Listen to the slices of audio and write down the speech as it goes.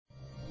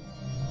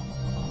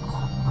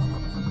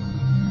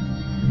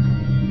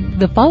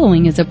The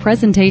following is a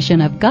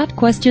presentation of Got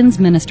Questions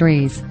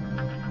Ministries.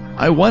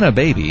 I want a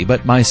baby,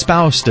 but my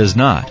spouse does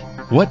not.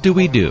 What do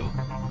we do?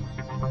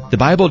 The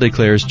Bible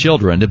declares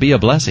children to be a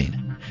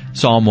blessing.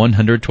 Psalm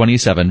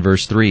 127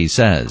 verse 3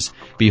 says,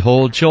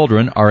 "Behold,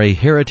 children are a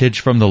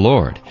heritage from the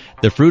Lord.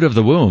 The fruit of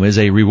the womb is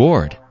a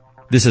reward."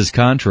 This is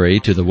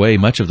contrary to the way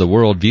much of the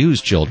world views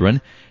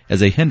children,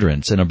 as a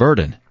hindrance and a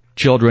burden.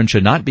 Children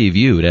should not be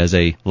viewed as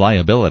a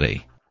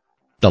liability.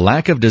 The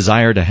lack of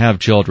desire to have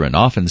children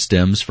often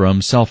stems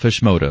from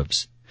selfish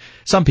motives.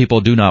 Some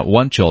people do not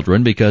want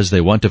children because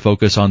they want to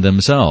focus on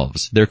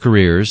themselves, their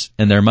careers,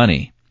 and their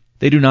money.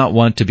 They do not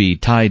want to be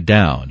tied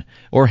down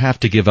or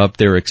have to give up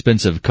their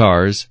expensive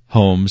cars,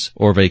 homes,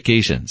 or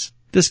vacations.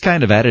 This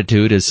kind of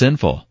attitude is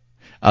sinful.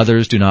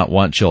 Others do not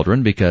want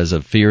children because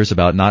of fears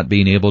about not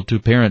being able to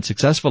parent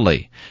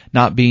successfully,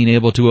 not being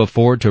able to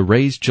afford to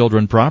raise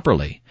children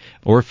properly,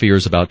 or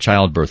fears about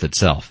childbirth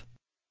itself.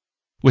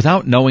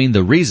 Without knowing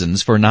the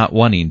reasons for not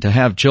wanting to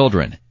have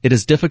children, it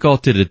is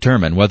difficult to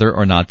determine whether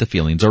or not the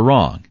feelings are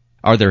wrong.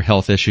 Are there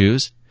health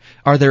issues?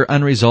 Are there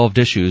unresolved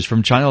issues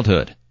from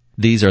childhood?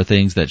 These are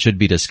things that should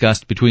be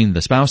discussed between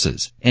the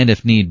spouses, and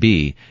if need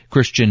be,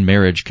 Christian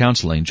marriage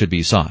counseling should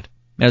be sought.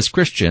 As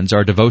Christians,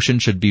 our devotion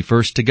should be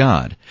first to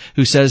God,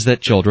 who says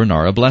that children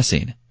are a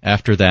blessing.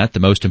 After that, the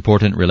most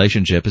important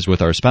relationship is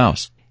with our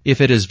spouse. If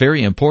it is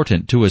very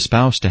important to a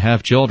spouse to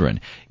have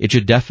children, it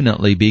should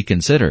definitely be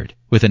considered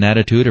with an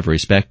attitude of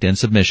respect and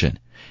submission.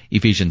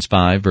 Ephesians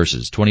 5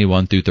 verses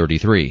 21 through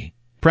 33.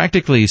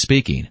 Practically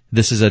speaking,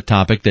 this is a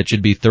topic that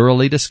should be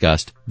thoroughly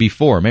discussed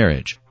before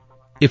marriage.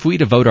 If we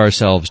devote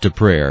ourselves to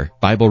prayer,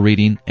 Bible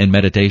reading, and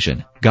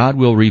meditation, God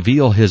will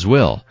reveal His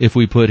will if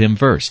we put Him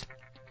first.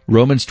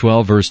 Romans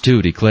 12 verse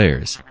 2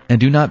 declares, "And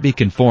do not be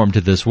conformed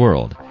to this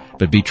world,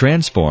 but be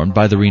transformed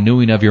by the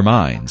renewing of your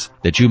minds,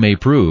 that you may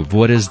prove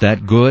what is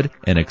that good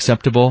and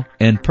acceptable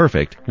and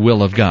perfect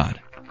will of God."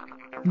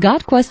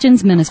 Got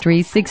Questions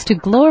Ministries seeks to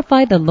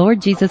glorify the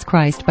Lord Jesus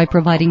Christ by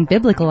providing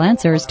biblical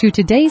answers to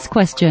today's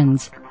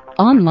questions.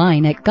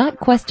 Online at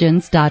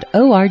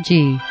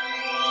gotquestions.org.